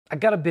I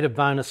got a bit of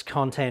bonus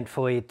content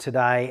for you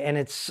today, and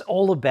it's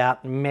all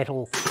about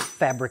metal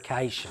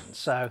fabrication.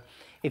 So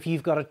if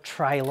you've got a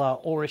trailer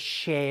or a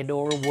shed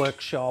or a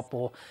workshop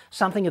or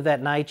something of that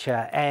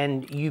nature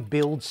and you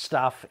build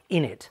stuff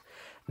in it,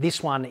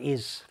 this one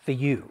is for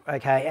you,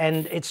 okay?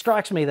 And it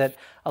strikes me that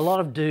a lot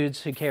of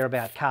dudes who care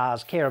about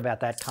cars care about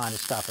that kind of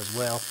stuff as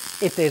well.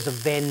 If there's a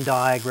Venn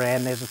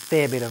diagram, there's a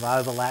fair bit of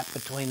overlap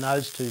between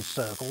those two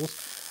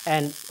circles.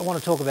 And I want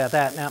to talk about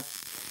that. Now,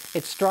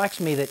 it strikes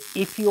me that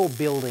if you're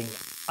building,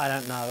 I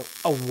don't know,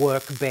 a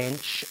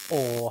workbench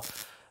or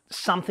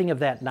something of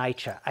that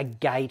nature, a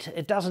gate,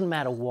 it doesn't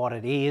matter what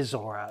it is,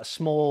 or a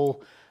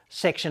small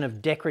section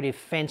of decorative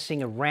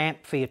fencing, a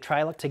ramp for your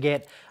trailer to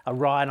get a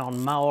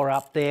ride-on mower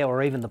up there,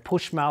 or even the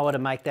push mower to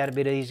make that a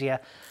bit easier,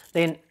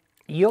 then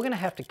you're going to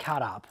have to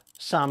cut up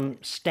some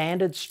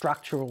standard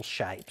structural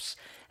shapes,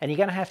 and you're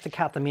going to have to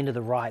cut them into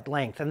the right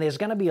length. And there's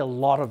going to be a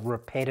lot of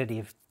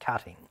repetitive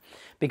cutting,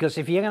 because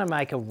if you're going to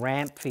make a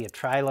ramp for your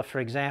trailer, for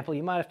example,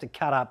 you might have to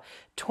cut up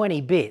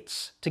 20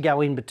 bits to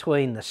go in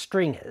between the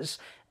stringers,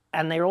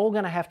 and they're all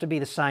going to have to be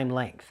the same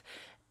length.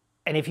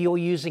 And if you're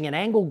using an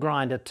angle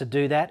grinder to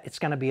do that, it's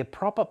going to be a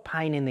proper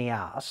pain in the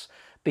ass,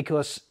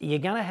 because you're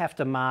going to have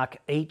to mark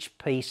each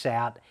piece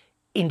out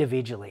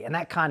individually. And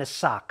that kind of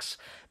sucks,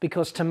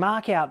 because to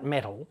mark out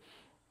metal,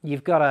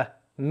 you've got to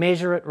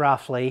measure it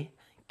roughly,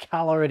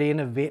 colour it in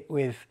a bit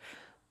with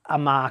a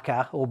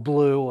marker or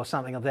blue or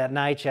something of that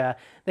nature.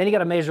 Then you've got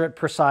to measure it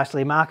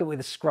precisely, mark it with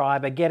a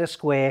scriber, get a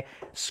square,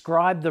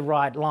 scribe the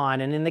right line.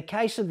 And in the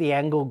case of the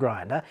angle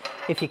grinder,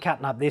 if you're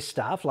cutting up this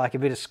stuff, like a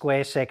bit of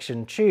square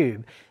section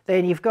tube,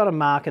 then you've got to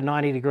mark a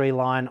 90-degree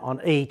line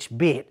on each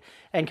bit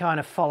and kind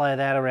of follow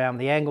that around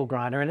the angle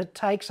grinder. And it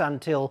takes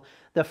until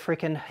the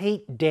frickin'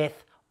 heat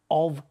death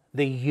of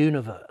the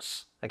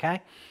universe,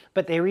 okay?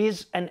 But there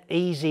is an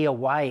easier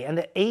way, and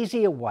the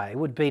easier way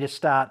would be to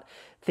start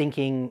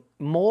thinking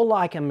more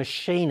like a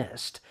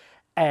machinist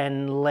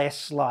and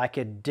less like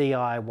a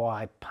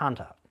DIY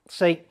punter.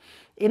 See,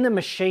 in the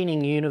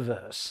machining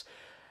universe,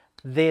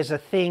 there's a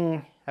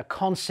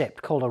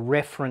concept called a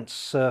reference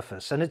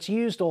surface, and it's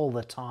used all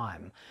the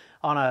time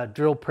on a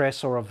drill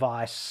press or a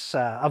vise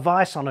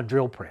on a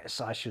drill press,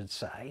 I should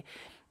say.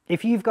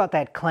 If you've got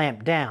that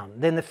clamped down,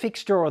 then the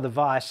fixture or the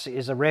vise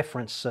is a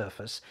reference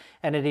surface,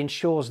 and it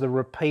ensures the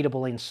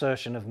repeatable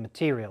insertion of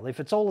material. If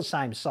it's all the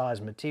same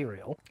size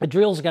material, a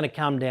drill's going to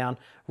come down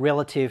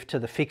relative to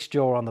the fixed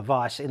jaw on the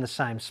vise in the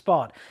same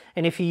spot.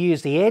 And if you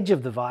use the edge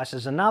of the vise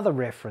as another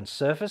reference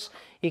surface,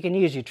 you can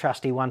use your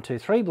trusty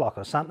 1-2-3 block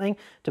or something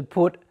to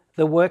put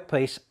the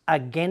workpiece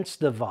against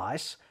the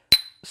vise,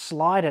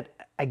 slide it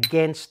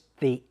against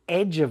the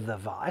edge of the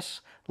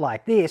vise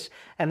like this,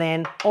 and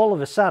then all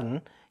of a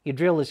sudden your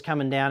drill is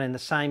coming down in the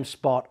same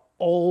spot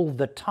all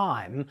the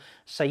time,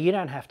 so you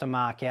don't have to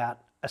mark out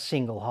a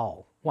single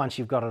hole once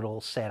you've got it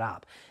all set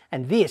up.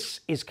 And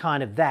this is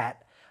kind of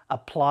that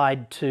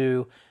applied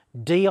to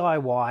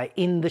DIY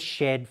in the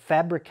shed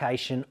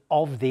fabrication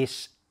of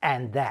this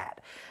and that.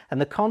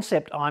 And the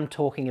concept I'm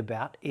talking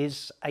about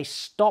is a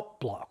stop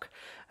block.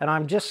 And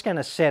I'm just going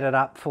to set it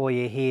up for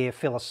you here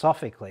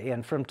philosophically,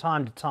 and from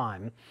time to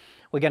time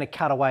we're going to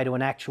cut away to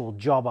an actual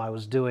job I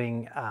was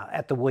doing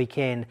at the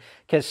weekend,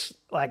 because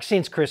like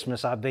since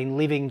Christmas I've been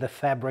living the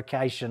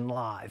fabrication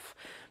life,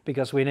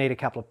 because we need a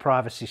couple of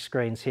privacy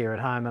screens here at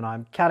home, and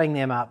I'm cutting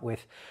them up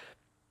with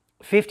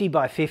 50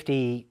 by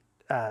 50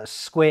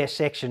 square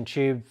section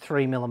tube,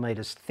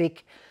 3mm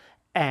thick,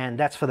 and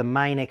that's for the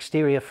main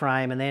exterior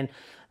frame. And then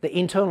the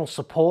internal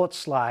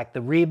supports like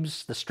the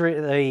ribs,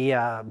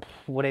 the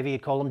whatever you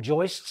call them,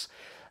 joists,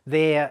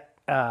 they're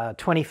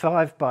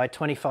 25 by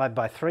 25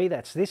 by 3,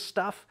 that's this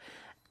stuff.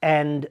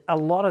 And a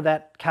lot of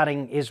that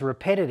cutting is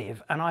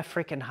repetitive, and I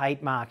freaking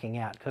hate marking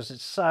out because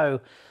it's so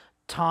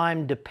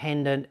time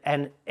dependent,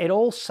 and it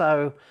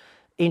also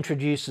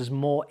introduces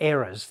more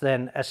errors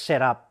than a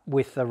setup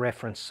with the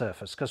reference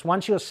surface, because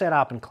once you're set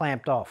up and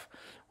clamped off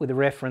with a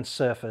reference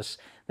surface,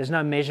 there's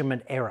no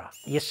measurement error.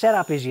 Your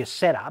setup is your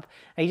setup,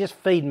 and you just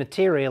feed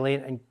material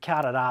in and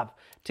cut it up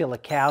till the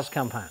cows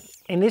come home.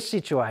 In this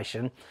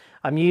situation,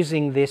 I'm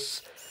using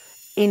this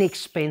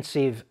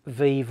inexpensive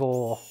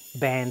Vevor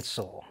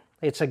bandsaw.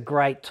 It's a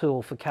great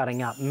tool for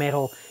cutting up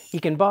metal.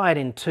 You can buy it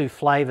in two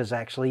flavors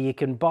actually. You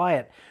can buy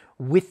it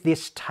with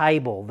this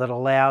table that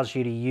allows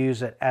you to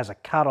use it as a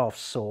cut-off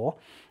saw.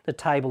 The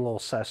table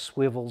also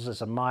swivels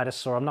as a miter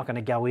saw. I'm not going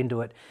to go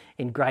into it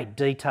in great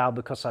detail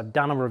because I've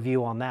done a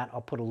review on that.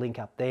 I'll put a link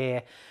up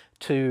there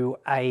to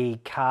a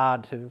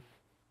card, to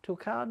a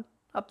card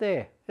up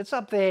there. It's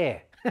up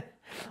there.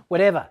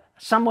 Whatever,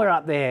 somewhere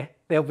up there,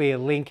 there'll be a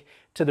link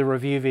to the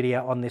review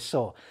video on this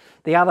saw.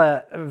 The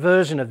other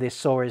version of this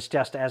saw is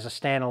just as a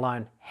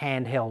standalone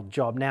handheld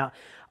job. Now,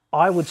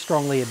 I would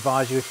strongly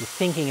advise you, if you're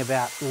thinking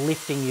about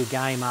lifting your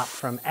game up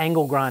from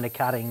angle grinder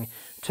cutting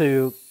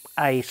to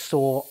a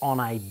saw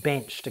on a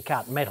bench to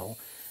cut metal,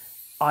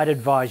 I'd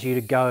advise you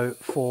to go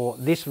for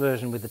this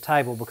version with the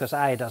table, because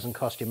A, it doesn't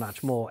cost you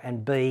much more,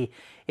 and B,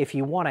 if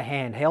you want a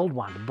handheld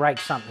one to break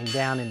something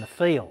down in the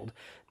field,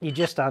 you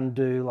just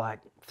undo like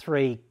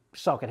 3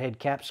 socket head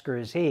cap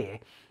screws here,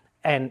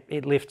 and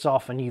it lifts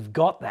off and you've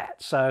got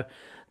that. So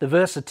the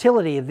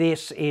versatility of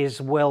this is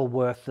well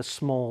worth the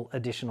small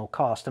additional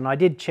cost. And I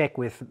did check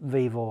with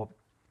Vevor.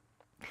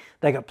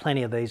 They got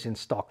plenty of these in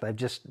stock. They've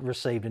just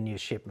received a new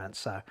shipment.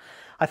 So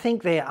I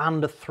think they're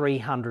under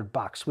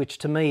 $300, which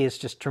to me is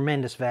just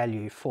tremendous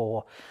value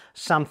for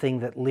something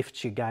that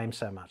lifts your game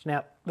so much.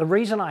 Now, the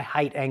reason I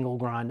hate angle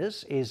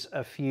grinders is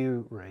a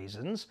few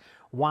reasons.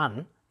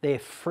 One, they're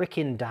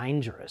freaking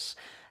dangerous.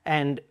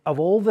 And of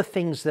all the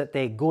things that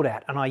they're good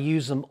at, and I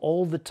use them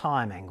all the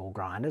time, angle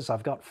grinders,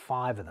 I've got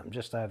 5 of them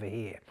just over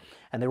here,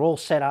 and they're all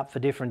set up for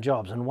different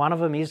jobs, and one of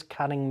them is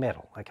cutting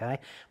metal, okay?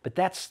 But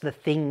that's the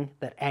thing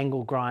that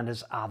angle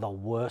grinders are the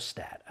worst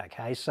at,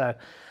 okay? So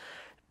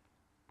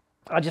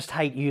I just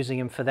hate using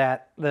them for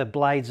that. The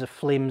blades are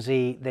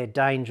flimsy, they're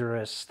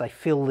dangerous, they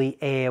fill the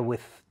air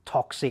with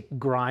toxic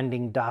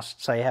grinding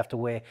dust, so you have to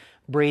wear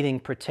breathing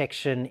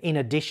protection in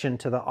addition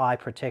to the eye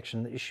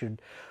protection that you should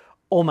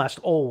almost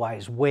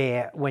always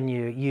wear when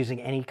you're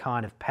using any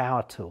kind of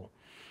power tool.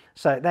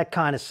 So that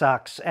kind of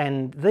sucks.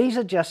 And these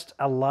are just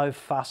a low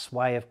fuss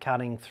way of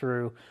cutting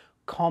through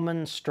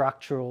common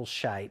structural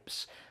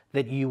shapes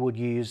that you would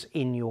use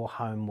in your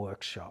home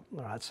workshop.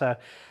 All right, so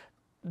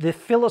the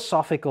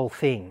philosophical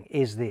thing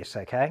is this,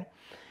 okay?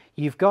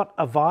 You've got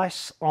a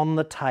vise on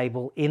the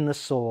table in the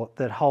saw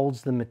that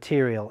holds the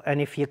material, and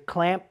if you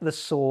clamp the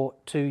saw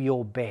to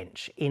your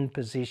bench in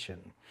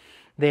position,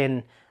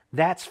 then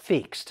that's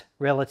fixed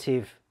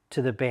relative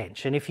to the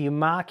bench. And if you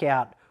mark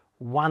out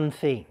one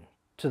thing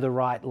to the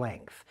right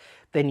length,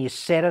 then you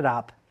set it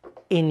up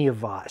in your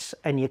vise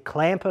and you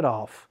clamp it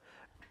off,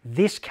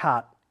 this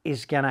cut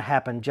is going to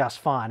happen just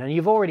fine. And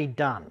you've already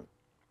done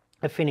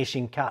a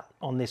finishing cut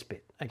on this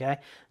bit, okay?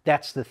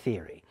 That's the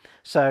theory.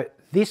 So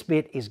this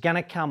bit is going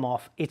to come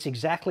off. It's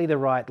exactly the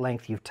right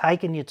length. You've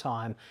taken your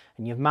time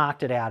and you've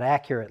marked it out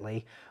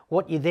accurately.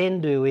 What you then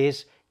do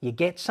is you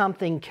get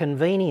something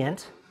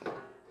convenient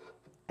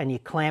and you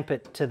clamp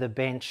it to the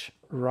bench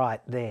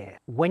right there.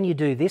 When you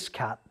do this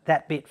cut,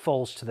 that bit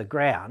falls to the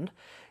ground.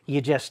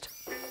 You just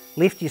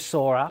lift your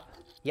saw up,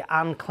 you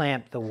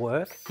unclamp the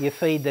work, you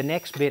feed the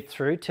next bit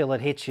through till it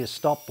hits your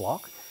stop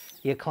block,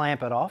 you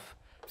clamp it off,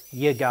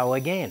 you go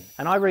again.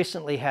 And I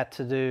recently had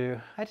to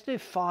do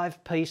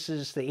 5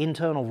 pieces. The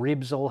internal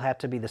ribs all had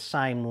to be the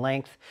same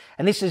length.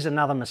 And this is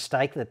another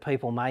mistake that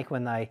people make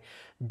when they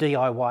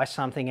DIY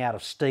something out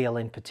of steel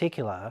in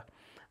particular.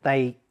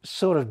 They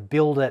sort of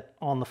build it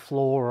on the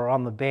floor or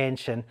on the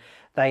bench and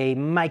they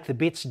make the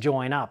bits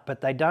join up, but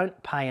they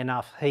don't pay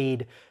enough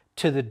heed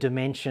to the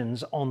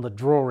dimensions on the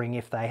drawing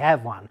if they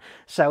have one.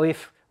 So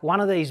if one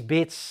of these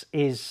bits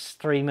is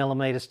 3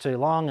 millimeters too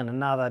long and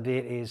another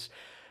bit is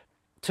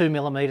 2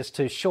 millimeters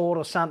too short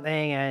or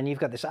something, and you've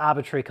got this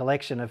arbitrary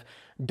collection of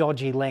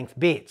dodgy length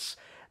bits,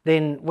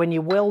 then when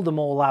you weld them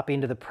all up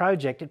into the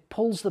project, it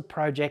pulls the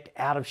project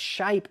out of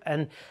shape.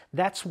 And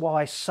that's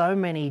why so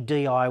many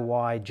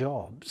DIY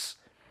jobs,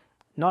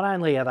 not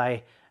only are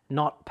they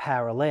not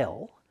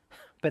parallel,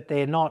 but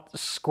they're not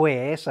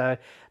square, so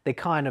they're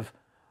kind of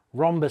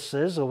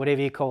rhombuses or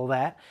whatever you call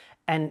that.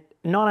 And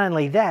not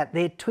only that,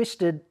 they're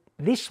twisted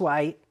this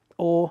way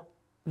or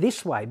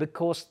this way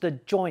because the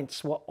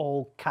joints were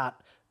all cut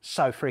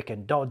so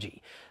freaking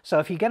dodgy. So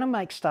if you're going to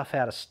make stuff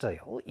out of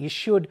steel, you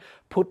should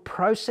put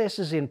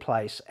processes in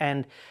place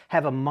and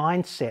have a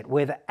mindset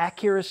where the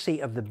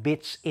accuracy of the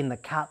bits in the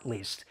cut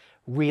list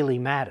really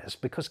matters.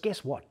 Because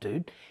guess what,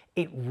 dude?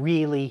 It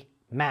really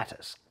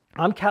matters.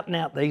 I'm cutting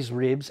out these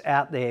ribs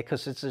out there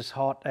because it's as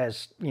hot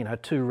as, you know,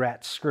 2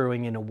 rats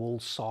screwing in a wool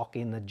sock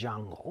in the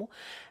jungle.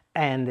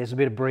 And there's a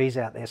bit of breeze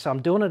out there. So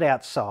I'm doing it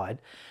outside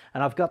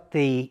and I've got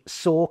the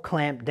saw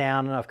clamped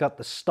down and I've got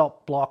the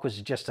stop block, which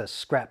is just a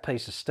scrap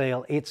piece of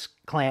steel. It's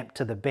clamped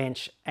to the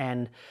bench,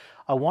 and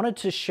I wanted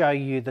to show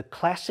you the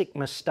classic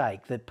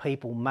mistake that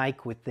people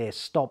make with their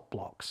stop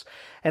blocks.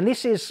 And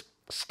this is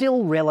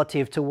still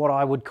relative to what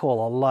I would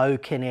call a low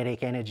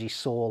kinetic energy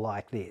saw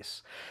like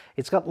this.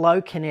 It's got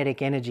low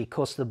kinetic energy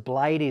because the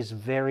blade is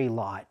very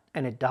light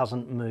and it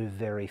doesn't move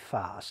very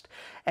fast.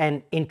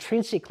 And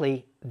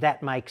intrinsically,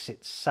 that makes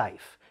it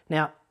safe.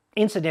 Now,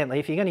 incidentally,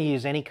 if you're going to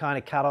use any kind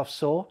of cut-off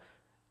saw,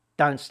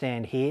 don't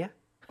stand here.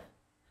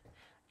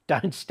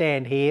 Don't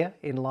stand here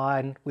in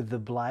line with the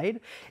blade.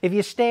 If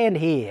you stand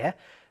here,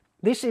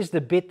 this is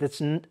the bit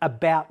that's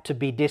about to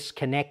be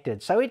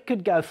disconnected, so it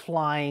could go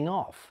flying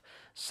off.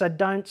 So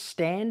don't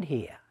stand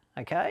here,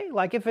 okay?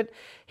 Like if it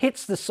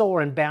hits the saw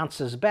and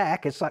bounces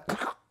back, it's like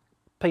a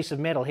piece of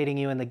metal hitting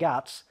you in the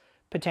guts,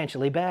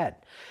 potentially bad.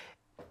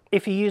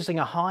 If you're using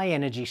a high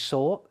energy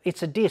saw,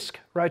 it's a disc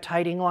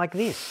rotating like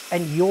this,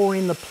 and you're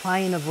in the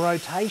plane of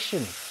rotation.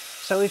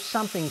 So if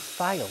something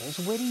fails,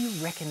 where do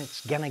you reckon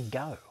it's gonna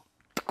go?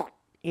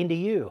 Into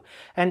you.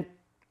 And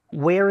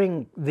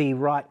wearing the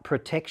right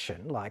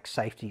protection, like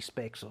safety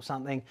specs or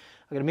something,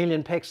 I've got a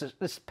million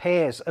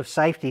pairs of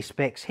safety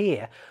specs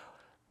here.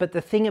 But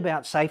the thing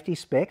about safety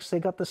specs,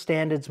 they've got the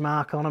standards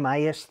mark on them,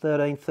 AS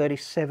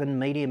 1337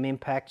 medium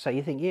impact, so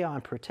you think, yeah,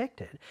 I'm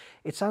protected.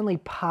 It's only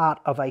part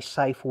of a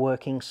safe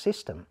working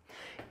system.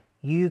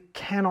 you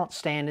cannot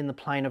stand in the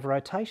plane of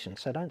rotation.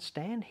 So don't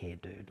stand here,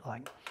 dude.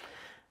 Like,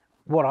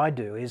 what I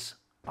do is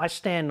I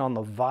stand on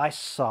the vice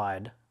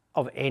side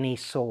of any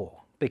saw,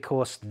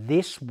 because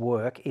this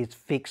work is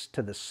fixed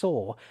to the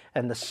saw,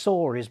 and the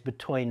saw is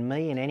between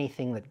me and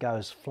anything that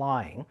goes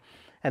flying.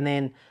 And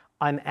then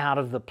I'm out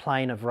of the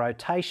plane of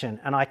rotation,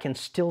 and I can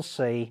still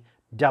see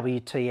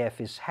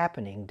WTF is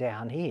happening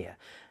down here.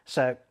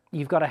 So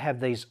you've got to have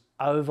these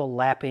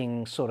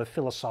overlapping sort of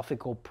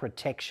philosophical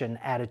protection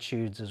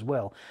attitudes as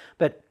well.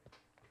 But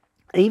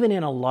even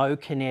in a low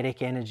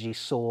kinetic energy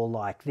saw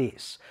like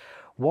this,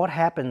 what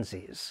happens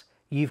is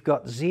you've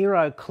got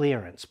zero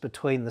clearance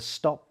between the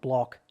stop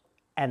block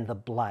and the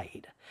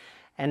blade.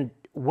 And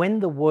when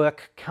the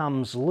work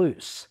comes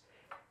loose,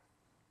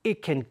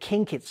 it can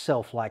kink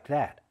itself like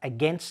that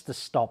against the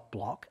stop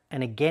block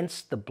and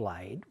against the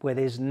blade where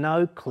there's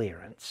no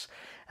clearance.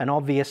 And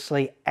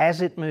obviously,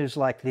 as it moves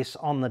like this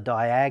on the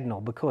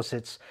diagonal, because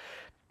it's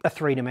a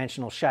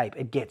three-dimensional shape,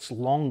 it gets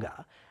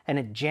longer and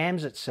it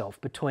jams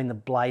itself between the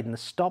blade and the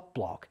stop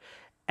block.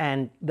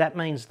 And that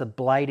means the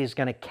blade is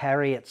going to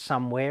carry it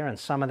somewhere, and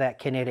some of that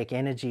kinetic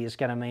energy is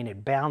going to mean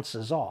it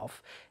bounces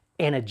off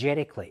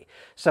energetically.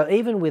 So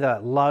even with a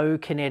low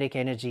kinetic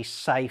energy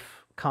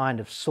safe kind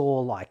of saw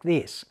like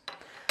this,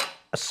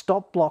 a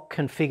stop block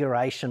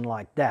configuration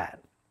like that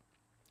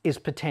is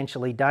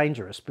potentially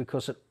dangerous,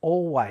 because it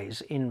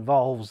always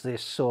involves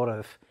this sort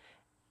of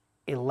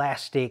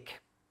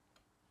elastic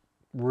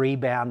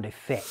rebound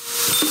effect.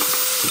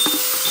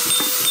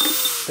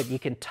 But you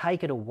can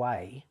take it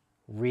away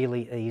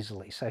really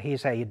easily. So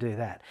here's how you do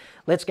that.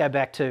 Let's go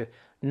back to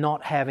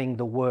not having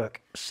the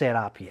work set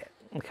up yet.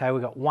 Okay,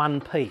 we've got one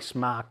piece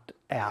marked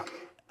out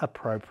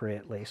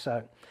appropriately.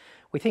 So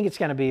we think it's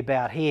going to be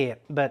about here,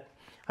 but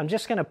I'm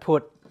just going to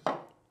put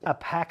a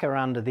packer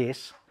under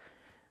this.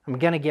 I'm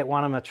going to get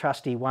one of my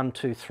trusty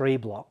 123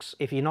 blocks.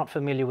 If you're not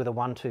familiar with a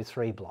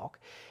 123 block,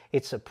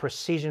 it's a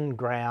precision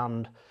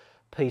ground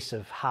piece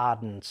of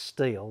hardened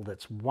steel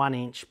that's 1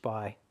 inch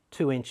by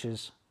 2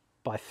 inches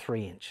by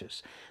 3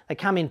 inches. They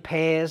come in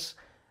pairs.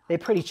 They're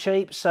pretty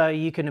cheap, so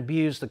you can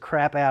abuse the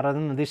crap out of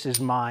them. This is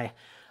my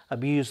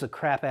abuse the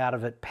crap out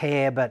of it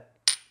pair, but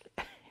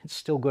it's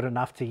still good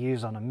enough to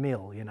use on a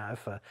mill, you know,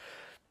 for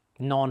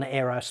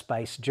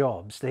non-aerospace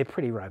jobs. They're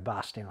pretty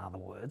robust, in other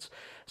words.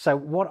 So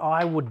what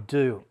I would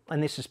do,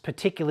 and this is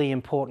particularly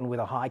important with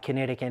a high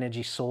kinetic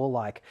energy saw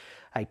like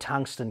a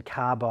tungsten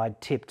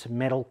carbide tipped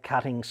metal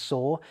cutting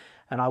saw,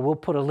 and I will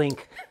put a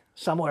link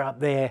somewhere up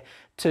there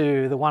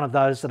to the one of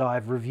those that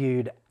I've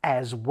reviewed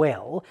as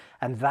well,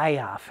 and they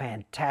are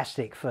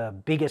fantastic for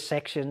bigger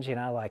sections, you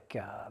know, like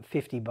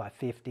 50 by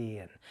 50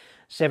 and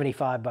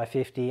 75 by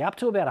 50, up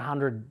to about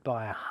 100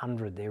 by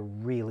 100. They're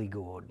really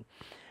good,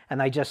 and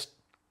they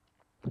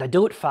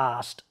do it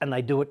fast and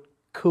they do it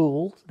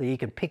cool, that you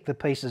can pick the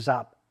pieces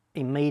up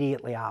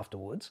immediately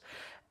afterwards,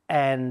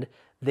 and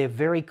they're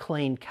very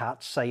clean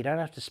cuts, so you don't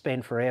have to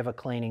spend forever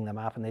cleaning them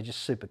up, and they're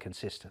just super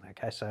consistent.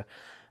 Okay, so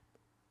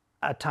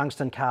a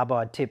tungsten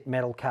carbide tipped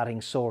metal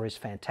cutting saw is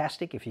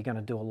fantastic if you're going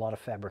to do a lot of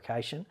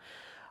fabrication.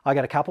 I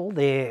got a couple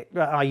there.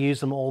 I use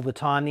them all the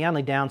time. The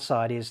only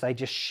downside is they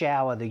just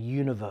shower the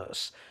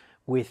universe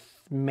with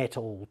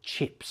metal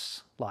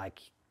chips,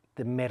 like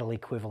the metal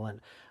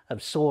equivalent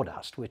of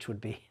sawdust, which would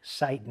be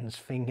Satan's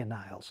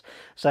fingernails.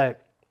 So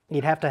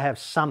you'd have to have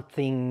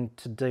something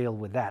to deal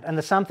with that. And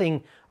the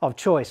something of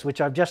choice,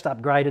 which I've just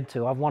upgraded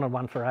to, I've wanted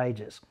one for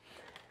ages,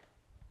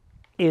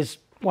 is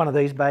one of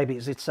these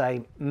babies. It's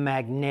a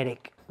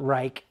magnetic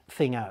rake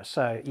thingo.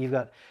 So you've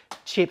got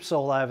chips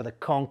all over the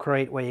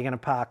concrete where you're going to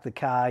park the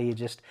car. You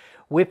just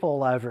whip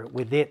all over it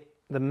with it.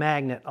 The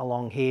magnet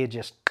along here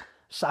just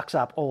sucks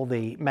up all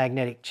the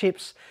magnetic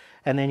chips,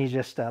 and then you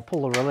just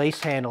pull the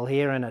release handle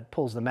here and it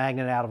pulls the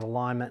magnet out of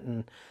alignment,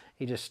 and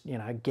you just, you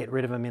know, get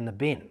rid of them in the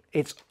bin.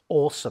 It's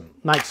awesome.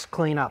 Makes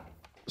cleanup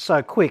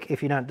so quick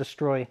if you don't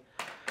destroy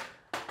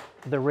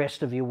the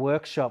rest of your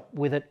workshop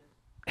with it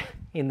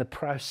in the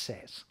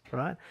process,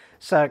 right?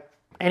 So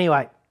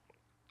anyway,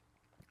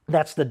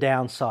 that's the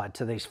downside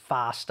to these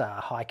faster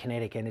high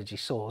kinetic energy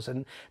saws,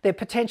 and they're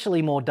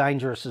potentially more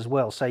dangerous as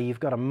well. So you've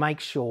got to make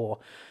sure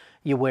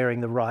you're wearing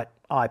the right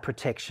eye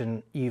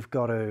protection. You've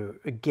got to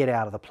get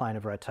out of the plane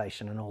of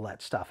rotation and all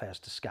that stuff as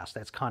discussed.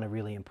 That's kind of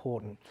really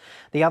important.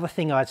 The other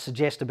thing I'd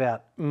suggest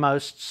about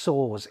most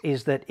saws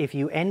is that if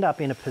you end up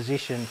in a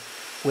position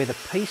where the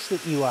piece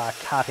that you are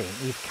cutting,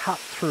 you've cut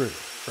through,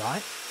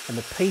 right? And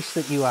the piece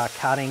that you are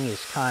cutting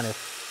is kind of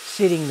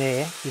sitting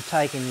there, you've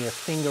taken your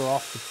finger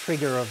off the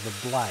trigger of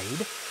the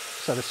blade,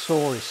 so the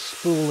saw is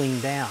spooling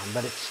down,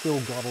 but it's still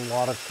got a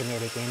lot of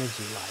kinetic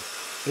energy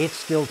left. It's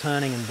still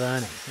turning and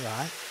burning,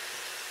 right?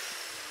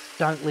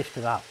 Don't lift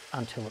it up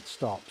until it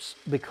stops,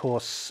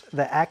 because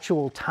the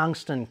actual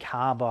tungsten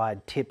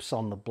carbide tips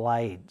on the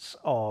blades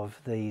of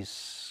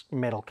these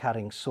metal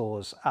cutting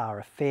saws are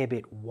a fair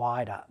bit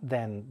wider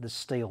than the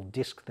steel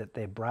disc that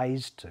they're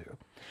brazed to,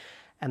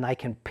 and they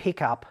can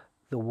pick up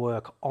the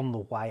work on the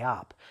way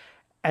up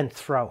and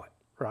throw it,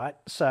 right?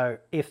 So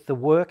if the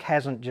work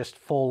hasn't just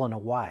fallen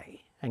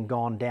away and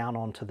gone down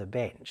onto the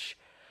bench,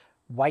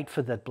 wait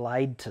for the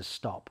blade to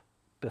stop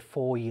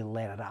before you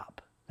let it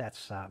up.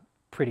 That's a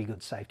pretty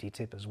good safety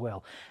tip as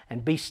well.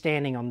 And be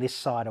standing on this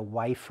side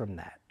away from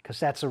that, because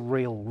that's a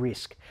real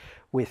risk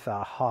with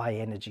a high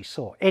energy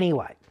saw.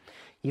 Anyway,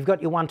 you've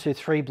got your 1, 2,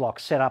 3 block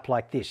set up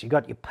like this. You've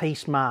got your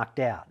piece marked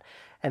out.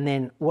 And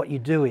then what you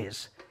do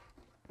is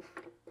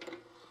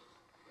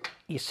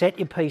you set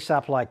your piece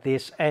up like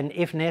this, and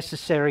if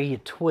necessary, you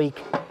tweak,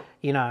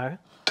 you know,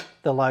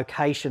 the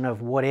location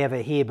of whatever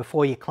here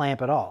before you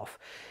clamp it off.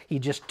 You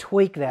just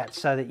tweak that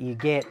so that you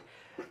get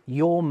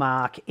your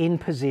mark in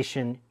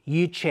position,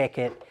 you check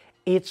it,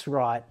 it's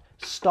right,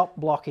 stop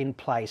block in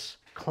place,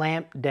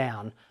 clamp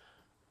down.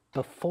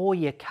 Before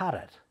you cut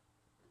it,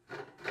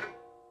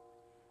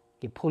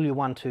 you pull your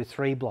 1, 2,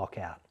 3 block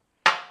out,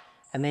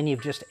 and then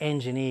you've just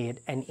engineered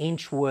an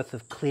inch worth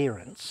of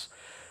clearance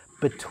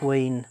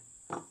between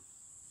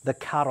the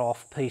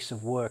cut-off piece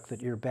of work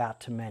that you're about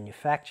to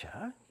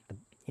manufacture.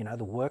 You know,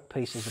 the work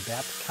piece is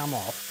about to come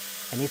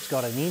off, and it's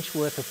got an inch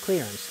worth of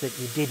clearance that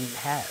you didn't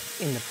have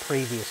in the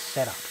previous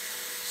setup.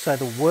 So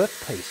the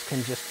workpiece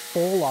can just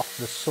fall off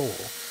the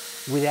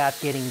saw without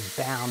getting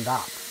bound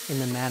up in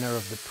the manner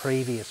of the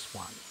previous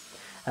one.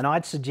 And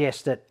I'd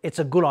suggest that it's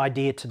a good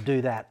idea to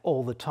do that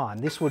all the time.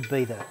 This would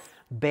be the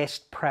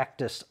best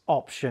practice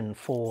option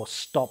for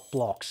stop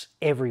blocks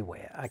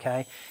everywhere,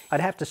 okay? I'd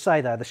have to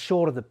say though, the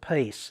shorter the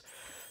piece,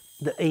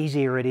 the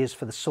easier it is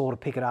for the saw to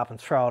pick it up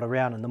and throw it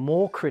around, and the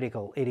more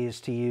critical it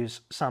is to use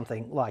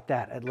something like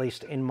that, at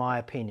least in my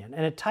opinion.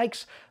 And it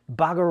takes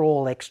bugger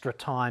all extra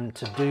time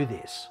to do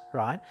this,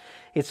 right?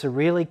 It's a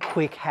really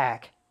quick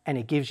hack, and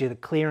it gives you the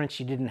clearance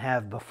you didn't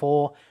have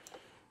before.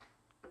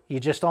 You're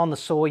just on the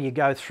saw, you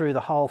go through the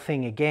whole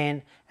thing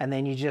again, and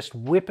then you just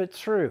whip it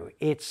through.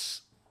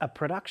 It's a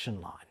production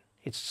line.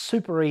 It's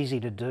super easy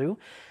to do,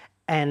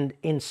 and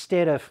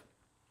instead of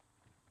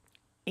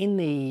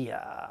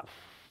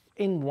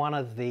in one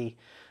of the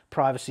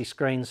privacy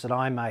screens that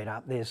I made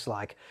up, there's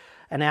like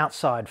an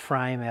outside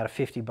frame out of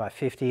 50 by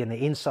 50, and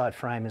the inside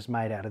frame is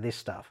made out of this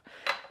stuff.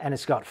 And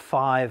it's got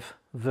 5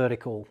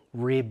 vertical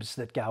ribs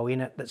that go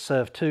in it that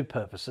serve 2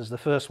 purposes. The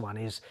first one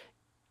is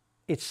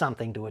it's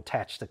something to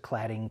attach the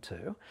cladding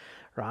to,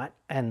 right?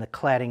 And the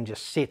cladding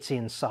just sits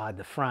inside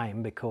the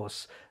frame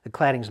because the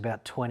cladding's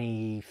about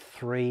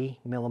 23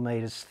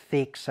 millimeters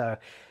thick, so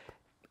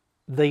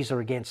these are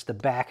against the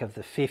back of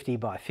the 50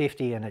 by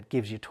 50, and it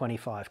gives you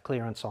 25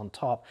 clearance on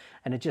top,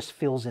 and it just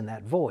fills in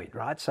that void,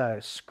 right? So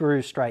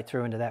screw straight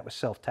through into that with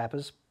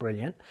self-tappers,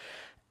 brilliant.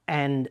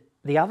 And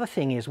the other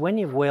thing is, when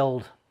you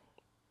weld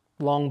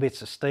long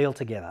bits of steel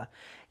together,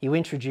 you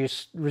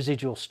introduce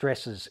residual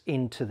stresses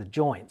into the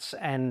joints,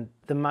 and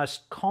the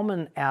most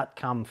common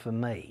outcome for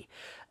me,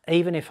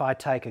 even if I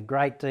take a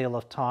great deal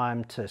of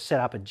time to set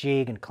up a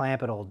jig and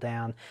clamp it all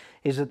down,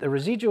 is that the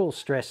residual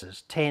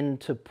stresses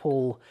tend to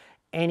pull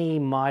any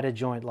miter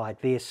joint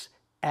like this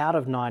out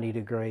of 90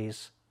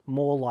 degrees,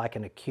 more like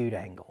an acute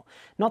angle.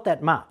 Not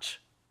that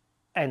much.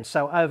 And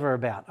so over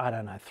about, I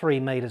don't know, 3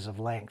 meters of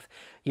length,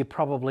 you're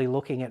probably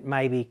looking at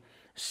maybe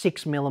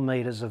 6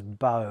 millimeters of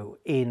bow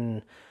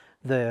in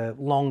the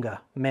longer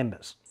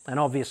members. And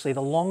obviously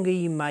the longer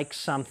you make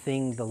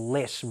something, the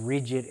less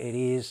rigid it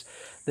is.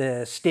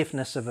 The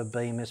stiffness of a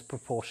beam is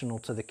proportional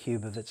to the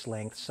cube of its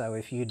length. So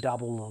if you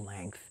double the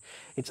length,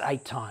 it's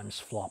 8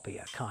 times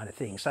floppier kind of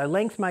thing. So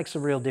length makes a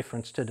real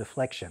difference to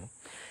deflection.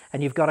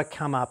 And you've got to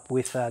come up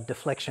with a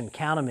deflection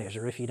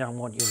countermeasure if you don't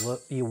want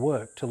your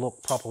work to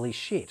look properly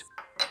shit.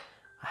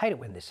 I hate it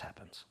when this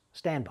happens.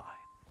 Stand by.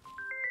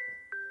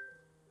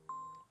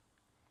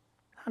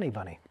 Honey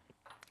bunny.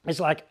 There's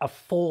like a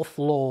 4th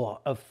law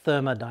of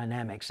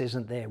thermodynamics,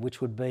 isn't there? Which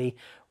would be,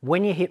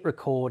 when you hit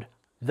record,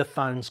 the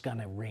phone's going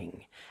to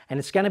ring. And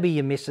it's going to be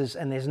your missus,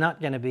 and there's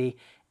not going to be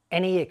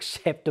any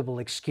acceptable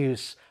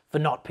excuse for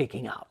not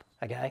picking up,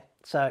 okay?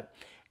 So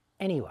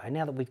anyway,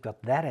 now that we've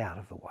got that out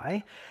of the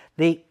way,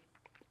 the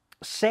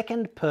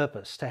second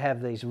purpose to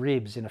have these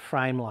ribs in a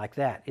frame like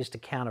that is to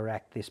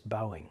counteract this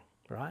bowing,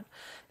 right?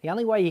 The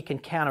only way you can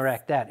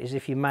counteract that is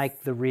if you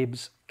make the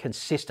ribs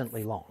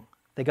consistently long.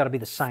 They've got to be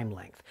the same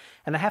length.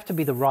 And they have to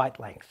be the right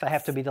length. They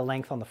have to be the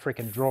length on the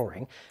frickin'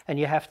 drawing. And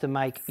you have to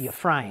make your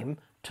frame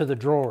to the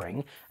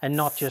drawing and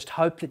not just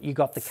hope that you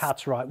got the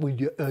cuts right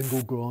with your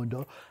angle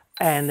grinder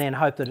and then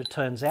hope that it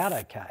turns out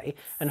okay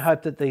and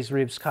hope that these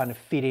ribs kind of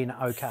fit in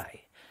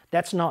okay.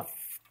 That's not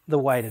the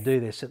way to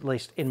do this, at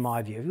least in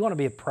my view. If you want to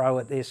be a pro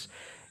at this,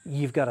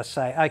 you've got to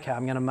say, okay,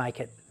 I'm going to make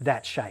it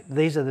that shape.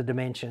 These are the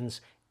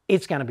dimensions.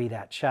 It's going to be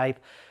that shape.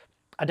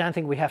 I don't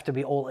think we have to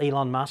be all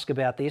Elon Musk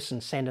about this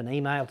and send an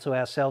email to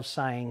ourselves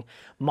saying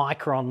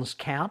microns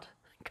count,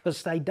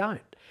 because they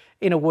don't.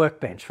 In a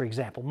workbench, for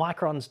example,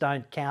 microns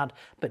don't count,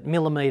 but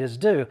millimeters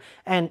do.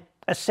 And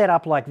a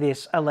setup like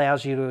this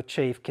allows you to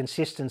achieve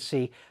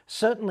consistency,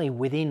 certainly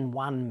within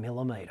 1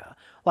 millimeter.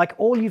 Like,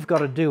 all you've got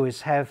to do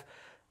is have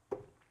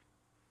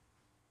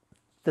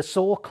the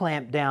saw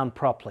clamped down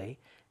properly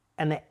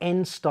and the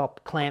end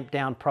stop clamped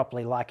down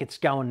properly, like it's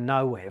going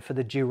nowhere for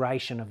the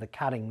duration of the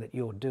cutting that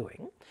you're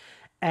doing.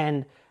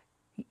 And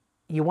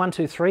your 1,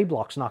 2, 3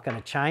 block's not going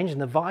to change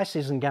and the vise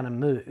isn't going to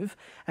move,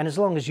 and as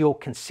long as you're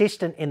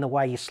consistent in the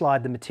way you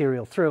slide the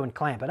material through and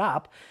clamp it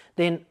up,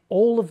 then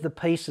all of the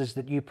pieces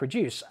that you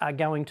produce are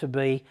going to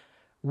be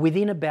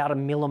within about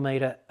 1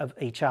 millimetre of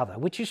each other,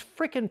 which is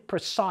frickin'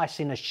 precise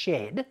in a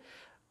shed,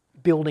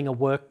 building a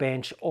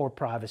workbench or a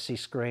privacy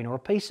screen or a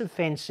piece of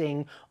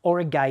fencing or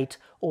a gate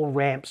or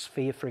ramps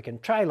for your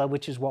frickin' trailer,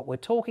 which is what we're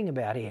talking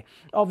about here.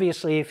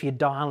 Obviously, if you're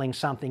dialing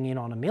something in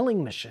on a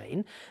milling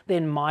machine,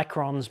 then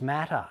microns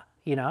matter,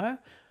 you know.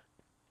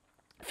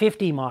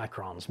 50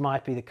 microns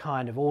might be the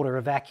kind of order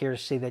of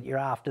accuracy that you're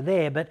after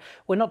there, but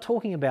we're not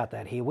talking about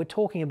that here. We're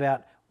talking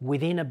about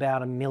within about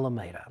 1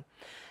 millimetre.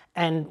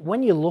 And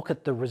when you look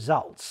at the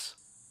results,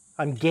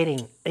 I'm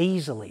getting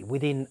easily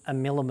within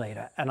 1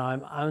 millimetre, and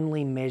I'm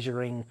only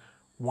measuring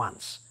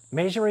once.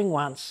 Measuring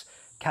once,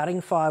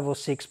 cutting 5 or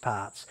 6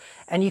 parts.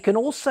 And you can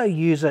also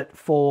use it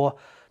for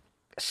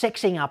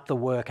sexing up the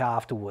work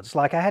afterwards.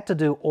 Like I had to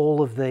do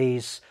all of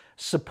these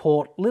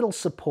little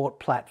support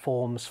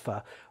platforms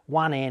for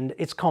one end.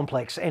 It's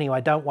complex.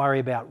 Anyway, don't worry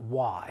about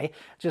why,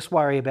 just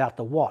worry about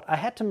the what. I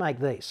had to make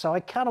these. So I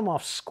cut them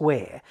off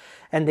square,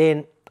 and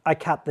then I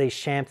cut these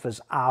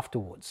chamfers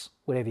afterwards,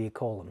 whatever you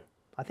call them.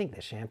 I think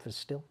they're chamfers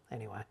still.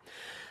 Anyway,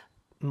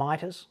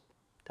 miters,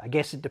 I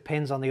guess it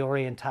depends on the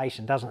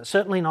orientation, doesn't it?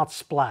 Certainly not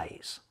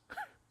splays.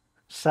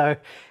 So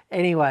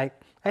anyway,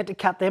 I had to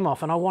cut them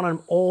off, and I wanted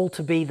them all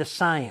to be the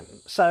same.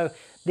 So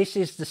this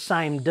is the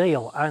same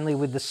deal, only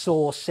with the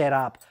saw set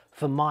up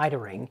for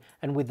mitering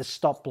and with the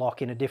stop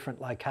block in a different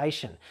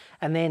location.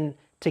 And then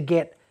to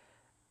get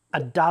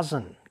a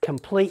dozen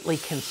completely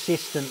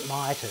consistent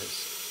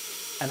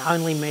miters and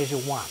only measure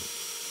one,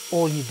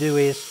 all you do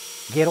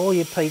is get all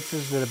your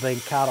pizzas that have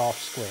been cut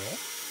off square,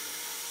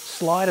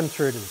 slide them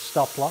through to the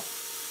stop block,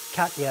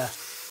 cut your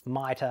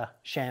miter,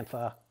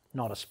 chamfer,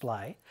 not a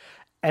splay,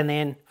 and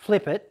then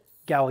flip it,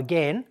 go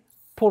again,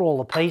 put all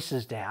the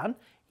pieces down.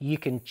 You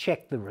can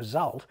check the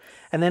result,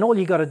 and then all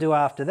you got to do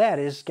after that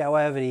is go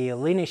over to your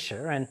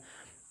linisher and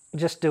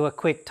just do a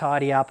quick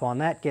tidy up on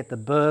that, get the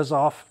burrs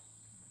off,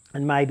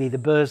 and maybe the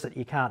burrs that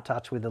you can't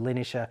touch with the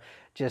linisher,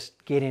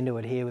 just get into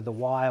it here with the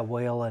wire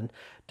wheel and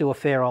do a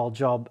fair old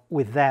job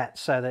with that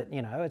so that,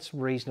 you know, it's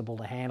reasonable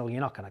to handle.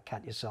 You're not going to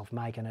cut yourself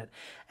making it,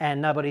 and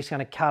nobody's going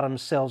to cut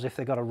themselves if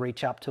they've got to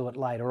reach up to it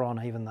later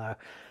on, even though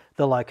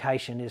the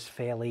location is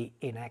fairly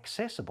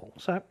inaccessible.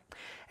 So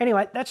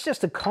anyway, that's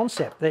just a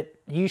concept that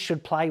you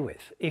should play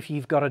with if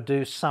you've got to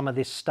do some of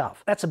this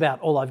stuff. That's about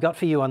all I've got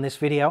for you on this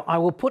video. I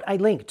will put a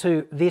link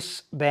to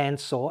this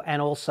bandsaw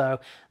and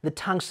also the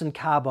tungsten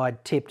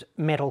carbide tipped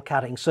metal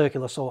cutting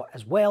circular saw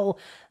as well.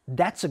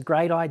 That's a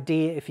great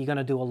idea if you're going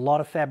to do a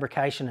lot of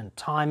fabrication and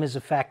time is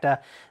a factor.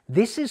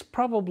 This is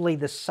probably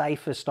the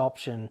safest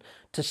option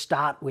to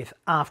start with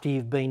after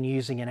you've been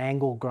using an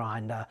angle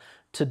grinder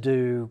to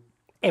do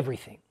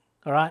everything.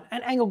 All right,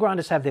 and angle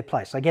grinders have their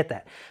place, I get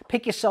that.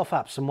 Pick yourself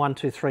up some 1,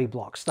 2, 3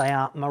 blocks. They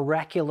are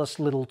miraculous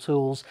little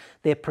tools.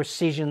 They're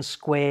precision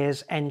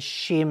squares and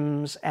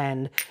shims,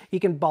 and you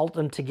can bolt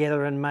them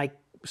together and make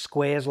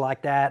squares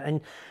like that.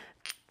 And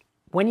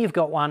when you've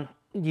got one,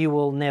 you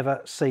will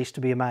never cease to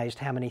be amazed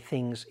how many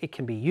things it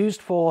can be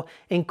used for,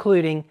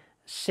 including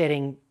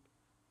setting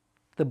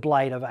the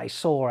blade of a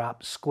saw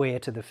up square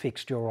to the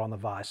fixture on the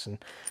vise and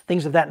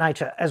things of that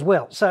nature as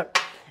well. So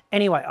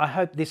anyway, I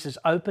hope this has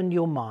opened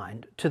your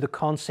mind to the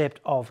concept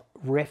of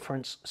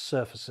reference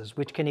surfaces,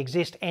 which can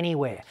exist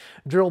anywhere.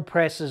 Drill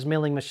presses,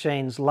 milling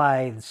machines,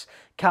 lathes,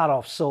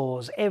 cut-off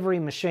saws, every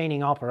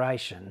machining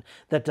operation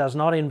that does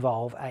not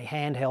involve a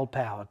handheld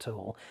power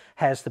tool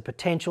has the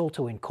potential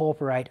to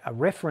incorporate a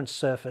reference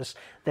surface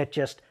that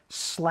just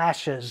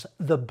slashes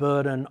the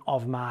burden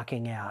of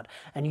marking out.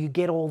 And you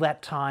get all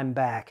that time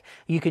back.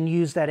 You can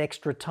use that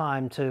extra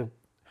time to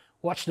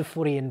watch the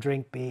footy and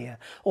drink beer,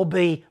 or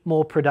be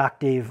more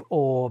productive,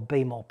 or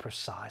be more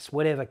precise,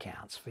 whatever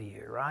counts for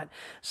you, right?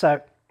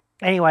 So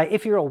anyway,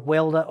 if you're a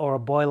welder or a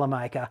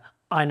boilermaker,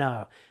 I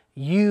know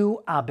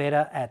you are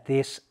better at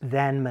this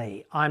than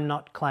me. I'm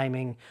not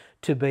claiming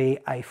to be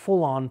a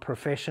full-on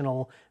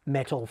professional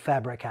metal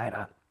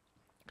fabricator,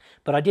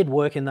 but I did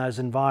work in those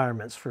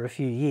environments for a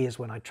few years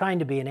when I trained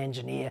to be an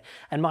engineer,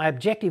 and my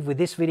objective with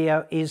this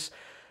video is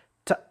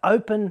to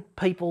open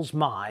people's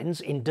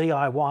minds in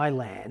DIY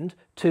land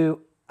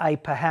to a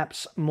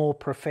perhaps more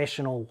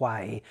professional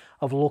way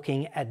of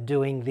looking at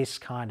doing this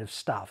kind of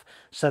stuff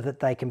so that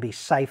they can be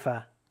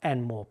safer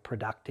and more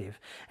productive.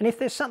 And if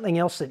there's something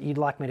else that you'd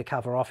like me to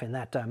cover off in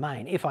that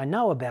domain, if I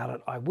know about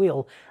it, I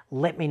will.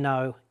 Let me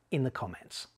know in the comments.